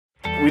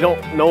We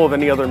don't know of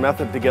any other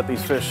method to get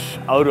these fish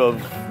out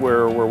of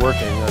where we're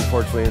working.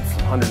 Unfortunately, it's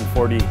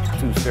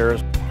 142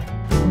 stairs.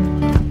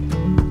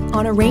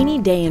 On a rainy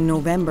day in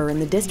November in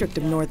the district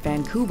of North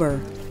Vancouver,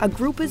 a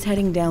group is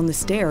heading down the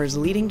stairs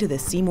leading to the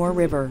Seymour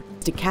River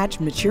to catch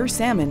mature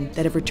salmon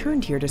that have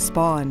returned here to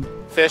spawn.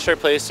 Fish are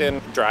placed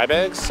in dry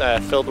bags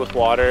filled with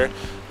water,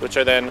 which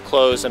are then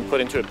closed and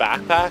put into a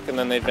backpack, and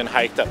then they've been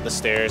hiked up the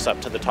stairs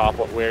up to the top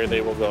where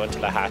they will go into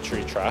the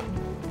hatchery truck.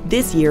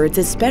 This year, it's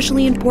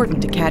especially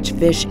important to catch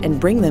fish and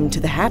bring them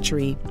to the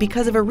hatchery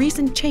because of a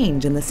recent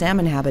change in the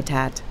salmon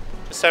habitat.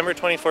 December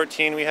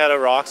 2014, we had a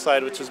rock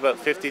slide, which was about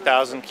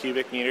 50,000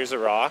 cubic meters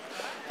of rock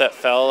that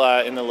fell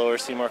in the Lower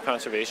Seymour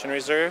Conservation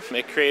Reserve.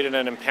 It created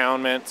an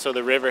impoundment, so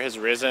the river has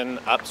risen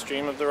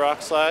upstream of the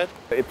rock slide.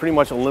 It pretty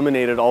much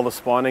eliminated all the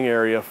spawning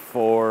area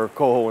for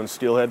coho and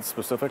steelhead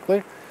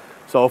specifically.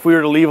 So if we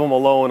were to leave them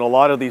alone, a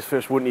lot of these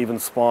fish wouldn't even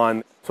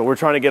spawn. So we're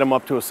trying to get them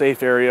up to a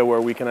safe area where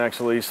we can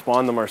actually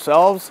spawn them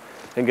ourselves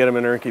and get them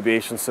in our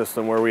incubation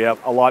system where we have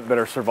a lot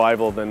better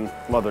survival than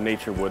Mother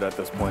Nature would at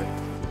this point.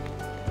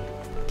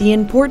 The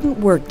important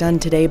work done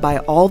today by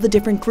all the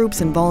different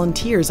groups and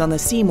volunteers on the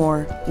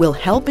Seymour will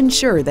help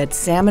ensure that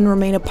salmon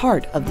remain a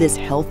part of this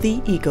healthy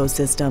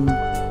ecosystem.